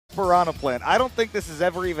Piranha Plant. I don't think this has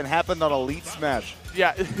ever even happened on Elite Smash.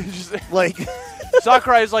 Yeah. Just Like,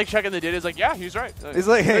 Sakurai is like checking the data. He's like, yeah, he's right. he's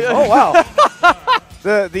like, hey, oh wow.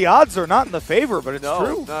 The odds are not in the favor, but it's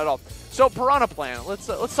true. Not at all. So Piranha Plant. Let's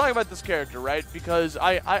talk about this character, right? Because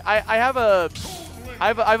I have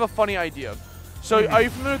a funny idea. So are you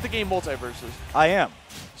familiar with the game Multiverses? I am.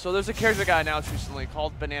 So there's a character that got announced recently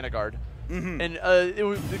called Banana Guard. And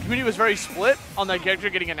the community was very split on that character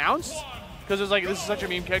getting announced. Because it was like, this is such a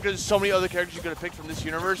meme character. There's so many other characters you could have picked from this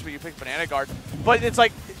universe, but you picked Banana Guard. But it's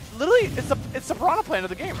like, literally, it's the Piranha Plant of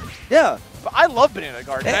the game. Yeah. But I love Banana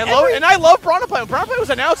Guard, and I love Piranha Plant. When Piranha Plant was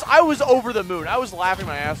announced, I was over the moon. I was laughing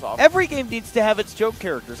my ass off. Every game needs to have its joke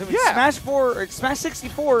characters. I mean, Yeah. Smash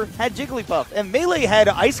 64 had Jigglypuff, and Melee had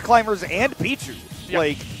Ice Climbers and Pichu. Yep.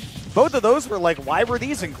 Like, both of those were like, why were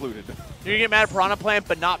these included? You're gonna get mad at Piranha Plant,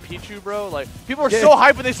 but not Pichu, bro. Like, people are so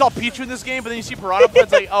hyped when they saw Pichu in this game, but then you see Piranha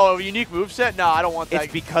Plant's like, oh, a unique moveset? No, I don't want that.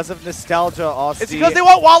 It's because of nostalgia, Austin. It's because they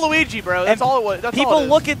want Waluigi, bro. That's all it was. That's people all it is.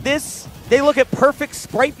 look at this, they look at Perfect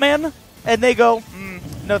Sprite Man, and they go,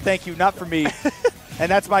 no thank you, not for me. And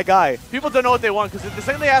that's my guy. People don't know what they want, because the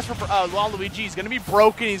second they ask for Waluigi, he's going to be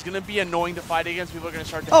broken, he's going to be annoying to fight against, people are going to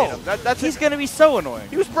start to hate him. He's going to be so annoying.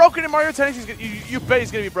 He was broken in Mario Tennis, you bet he's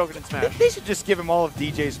going to be broken in Smash. They should just give him all of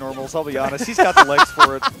DJ's normals, I'll be honest. He's got the legs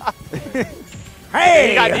for it.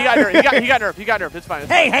 Hey! He got nerfed. He got nerfed. It's fine.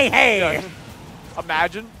 Hey!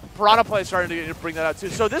 Imagine. Piranha Plant starting to bring that out, too.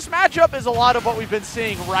 So this matchup is a lot of what we've been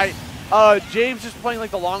seeing, right? James just playing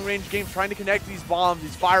like the long-range game, trying to connect these bombs,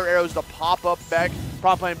 these fire arrows to pop up Beck,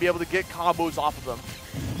 Piranha Plant, and be able to get combos off of them.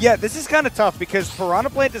 Yeah, this is kind of tough because Piranha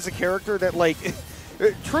Plant is a character that, like,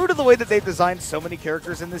 true to the way that they've designed so many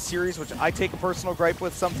characters in this series, which I take a personal gripe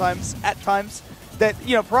with sometimes, at times, that,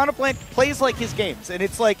 you know, Piranha Plant plays like his games. And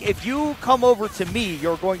it's like, if you come over to me,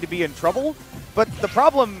 you're going to be in trouble. But the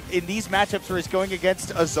problem in these matchups where he's going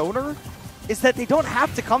against a zoner is that they don't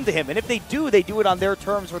have to come to him. And if they do it on their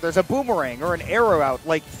terms where there's a boomerang or an arrow out.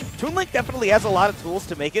 Like, Toon definitely has a lot of tools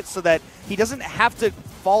to make it so that he doesn't have to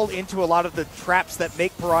fall into a lot of the traps that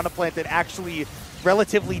make Piranha Plant an actually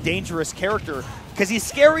relatively dangerous character. Because he's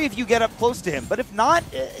scary if you get up close to him. But if not,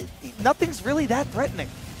 nothing's really that threatening.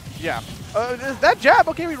 Yeah. That jab,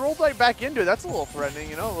 okay, we rolled right back into it. That's a little threatening,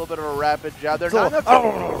 you know, a little bit of a rapid jab there. Not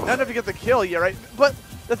enough to get the kill, yeah, right? But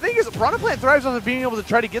the thing is, Piranha Plant thrives on being able to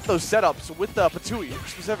try to get those setups with the Patui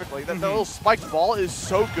specifically. That little spiked ball is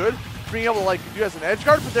so good, being able to like do as an edge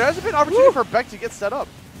guard, but there hasn't been opportunity for Beck to get set up.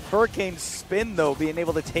 Hurricane spin, though, being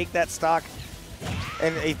able to take that stock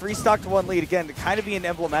and a 3-stock to 1 lead, again, to kind of being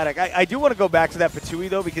emblematic. I do want to go back to that Patui,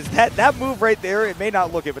 though, because that move right there, it may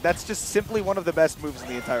not look it, but that's just simply one of the best moves in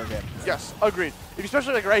the entire game. Yes, agreed.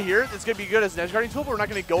 Especially like right here, it's going to be good as an edge guarding tool, but we're not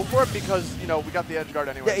going to go for it because, you know, we got the edge guard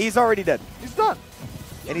anyway. Yeah, he's already dead. He's done.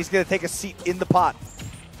 And he's going to take a seat in the pot.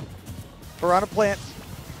 Piranha Plant.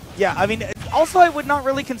 Yeah, I mean, also I would not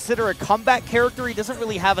really consider a comeback character. He doesn't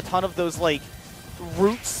really have a ton of those, like,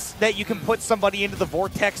 routes that you can put somebody into the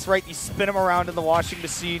vortex, right? You spin them around in the washing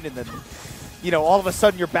machine, and then, you know, all of a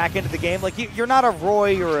sudden you're back into the game. Like, you're not a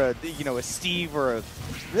Roy or a, you know, a Steve or a,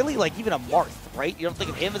 really, like, even a Marth, right? You don't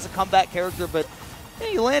think of him as a comeback character, but yeah,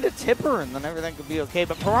 you land a tipper and then everything could be okay.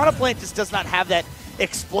 But Piranha Plant just does not have that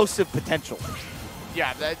explosive potential.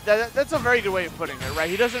 Yeah, that's a very good way of putting it, right?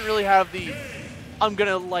 He doesn't really have the, I'm going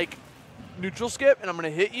to, like, neutral skip, and I'm going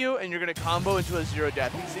to hit you, and you're going to combo into a 0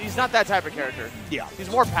 death. He's not that type of character. Yeah. He's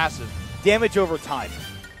more passive. Damage over time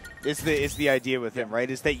is the idea with him, right?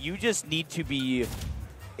 Is that you just need to be...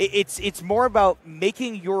 It's more about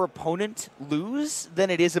making your opponent lose than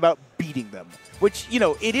it is about beating them. Which, you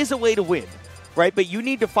know, it is a way to win, right? But you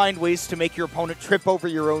need to find ways to make your opponent trip over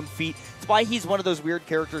your own feet. It's why he's one of those weird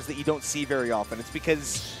characters that you don't see very often. It's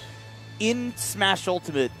because in Smash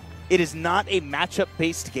Ultimate, it is not a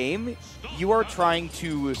matchup-based game. You are trying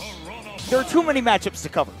to... There are too many matchups to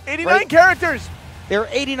cover. 89 characters! There are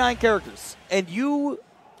 89 characters. And you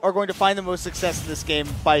are going to find the most success in this game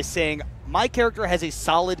by saying, my character has a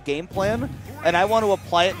solid game plan, and I want to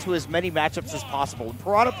apply it to as many matchups as possible. And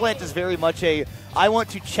Piranha Plant is very much a, I want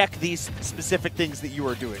to check these specific things that you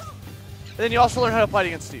are doing. And then you also learn how to fight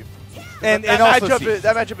against Steve. And that also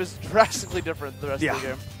that matchup is drastically different the rest of the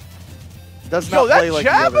game. Does not play that like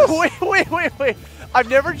jab? the others. Wait. I've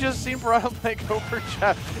never just seen Piranha Plant go for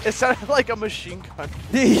jab. It sounded like a machine gun.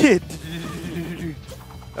 That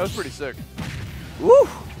was pretty sick. Woo!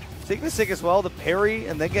 Taking the sick as well, the parry,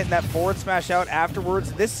 and then getting that forward smash out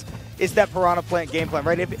afterwards. This is that Piranha Plant game plan,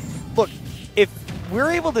 right? If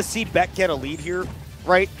we're able to see Beck get a lead here,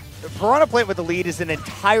 right, Piranha Plant with the lead is an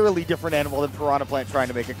entirely different animal than Piranha Plant trying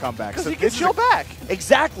to make a comeback. Because he can chill back.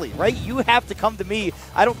 Exactly, right? You have to come to me.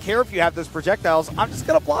 I don't care if you have those projectiles. I'm just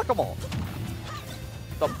going to block them all.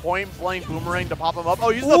 The point-blank boomerang to pop him up.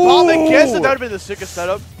 Oh, use the bomb against it. That would have been the sickest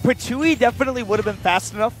setup. Patui definitely would have been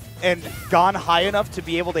fast enough and gone high enough to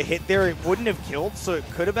be able to hit there. It wouldn't have killed, so it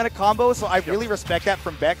could have been a combo. So I really respect that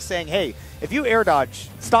from Beck saying, hey, if you air dodge,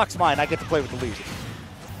 stock's mine. I get to play with the lead.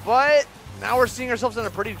 But now we're seeing ourselves in a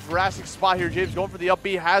pretty drastic spot here. James going for the up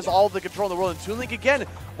B, has all the control in the world. And Toon Link, again,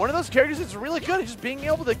 one of those characters that's really good at just being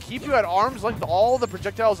able to keep you at arm's length, all the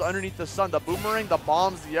projectiles underneath the sun, the boomerang, the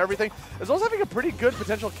bombs, the everything, as well as having a pretty good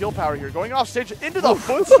potential kill power here. Going off stage into the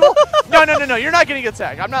footstool. No. You're not getting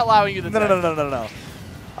attacked. I'm not allowing you to tag. No.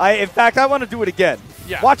 In fact, I want to do it again.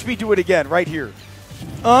 Yeah. Watch me do it again right here.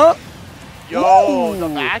 Yo, the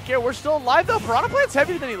back air. We're still alive, though. Piranha Plant's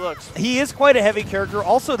heavier than he looks. He is quite a heavy character.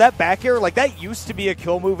 Also, that back air, like, that used to be a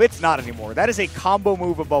kill move. It's not anymore. That is a combo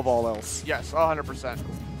move above all else. Yes, 100%.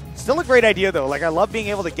 Still a great idea, though. Like, I love being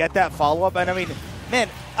able to get that follow-up. And, I mean, man,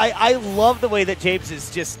 I love the way that James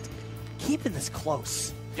is just keeping this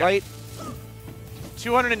close, right?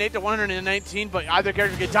 208 to 119, but either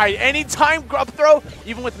character can die anytime. Up throw,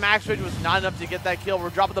 even with max range, was not enough to get that kill. We're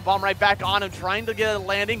dropping the bomb right back on him, trying to get a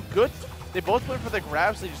landing. Good. They both went for the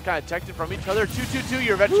grab, so they just kind of teched it from each other. 2-2-2,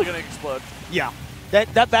 you're eventually going to explode. Yeah.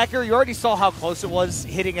 That back air, you already saw how close it was,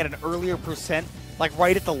 hitting at an earlier percent, like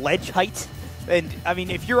right at the ledge height. And, I mean,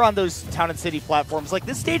 if you're on those town and city platforms, like,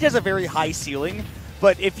 this stage has a very high ceiling,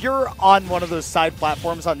 but if you're on one of those side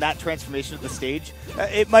platforms on that transformation of the stage,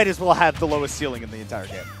 it might as well have the lowest ceiling in the entire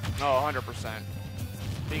game. Oh, 100%.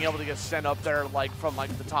 Being able to get sent up there from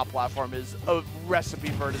the top platform is a recipe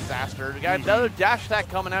for a disaster. We got another dash attack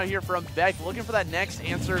coming out here from Beck, looking for that next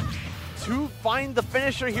answer to find the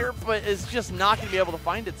finisher here, but is just not going to be able to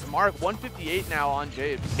find its mark. 158 now on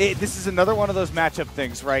James. This is another one of those matchup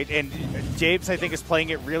things, right? And James, I think, is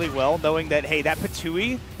playing it really well, knowing that, hey, that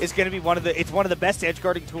Patui is going to be one of the best edge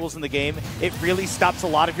guarding tools in the game. It really stops a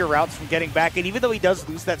lot of your routes from getting back. And even though he does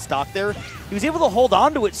lose that stock there, he was able to hold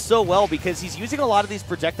on to it so well because he's using a lot of these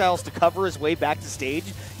projectiles to cover his way back to stage,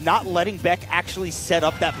 not letting Beck actually set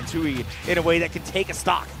up that Patui in a way that can take a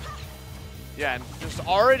stock. Yeah,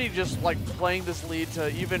 and just like playing this lead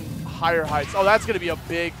to even higher heights. Oh, that's going to be a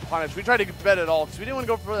big punish. We tried to bet it all because we didn't want to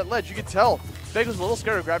go for that ledge. You could tell Beck was a little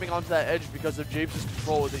scared of grabbing onto that edge because of James'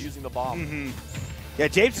 control with it using the bomb. Yeah,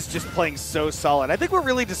 James is just playing so solid. I think we're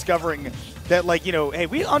really discovering that, like, hey,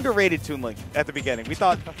 we underrated Toon Link at the beginning. We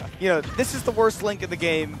thought, this is the worst Link in the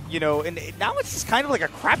game, and now it's just kind of like a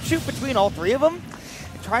crapshoot between all three of them.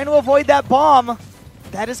 Trying to avoid that bomb.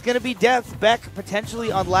 That is going to be death. Beck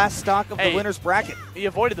potentially on last stock of the winner's bracket. He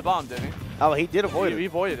avoided the bomb, didn't he? Oh, he did avoid it. He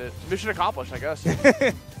avoided it. Mission accomplished, I guess.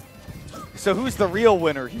 So who's the real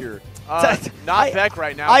winner here? Not Beck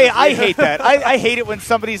right now. I hate that. I hate it when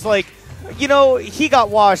somebody's like, he got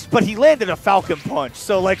washed, but he landed a Falcon Punch.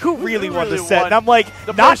 So, like, who really won the set? And I'm like,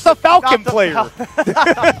 not the Falcon player.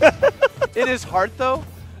 In his heart, though?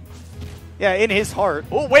 Yeah, in his heart.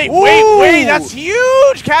 Oh, wait. That's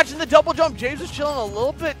huge. Catching the double jump. James is chilling a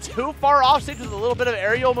little bit too far off stage with a little bit of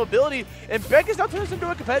aerial mobility. And Beck is now turning this into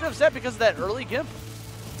a competitive set because of that early gimp.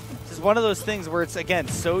 This is one of those things where it's, again,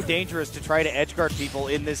 so dangerous to try to edgeguard people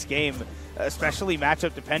in this game, especially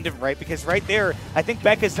matchup dependent, right? Because right there, I think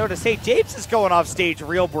Beck has noticed, hey, James is going off stage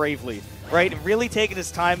real bravely, right? And really taking his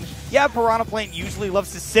time. Yeah, Piranha Plant usually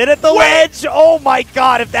loves to sit at the ledge. Oh, my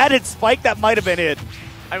God. If that had spiked, that might have been it.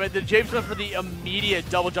 I mean, the James went for the immediate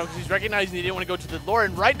double jump because he's recognizing he didn't want to go to the lure.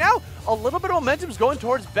 And right now, a little bit of momentum is going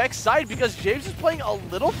towards Beck's side because James is playing a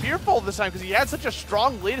little fearful this time because he had such a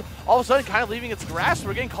strong lead. All of a sudden, kind of leaving its grasp.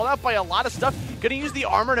 We're getting called out by a lot of stuff. Going to use the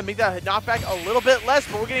armor to make that knockback a little bit less,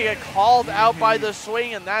 but we're going to get called out by the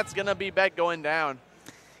swing, and that's going to be Beck going down.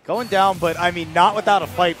 Going down, but, I mean, not without a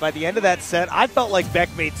fight. By the end of that set, I felt like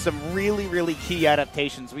Beck made some really, really key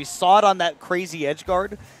adaptations. We saw it on that crazy edge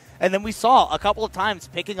guard. And then we saw a couple of times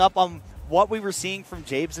picking up on what we were seeing from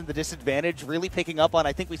James in the disadvantage, really picking up on,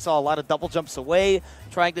 I think we saw a lot of double jumps away,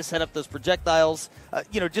 trying to set up those projectiles,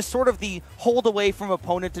 just sort of the hold away from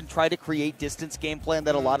opponent and try to create distance game plan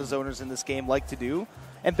that a lot of zoners in this game like to do.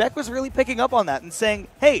 And Beck was really picking up on that and saying,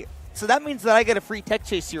 hey, so that means that I get a free tech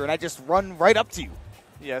chase here and I just run right up to you.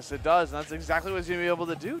 Yes, it does. And that's exactly what he's going to be able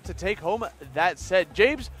to do to take home that set.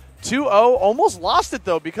 James, 2-0, almost lost it,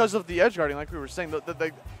 though, because of the edge guarding, like we were saying.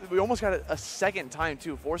 We almost got it a second time,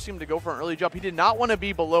 too, forcing him to go for an early jump. He did not want to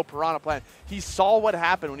be below Piranha Plant. He saw what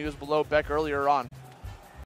happened when he was below Beck earlier on.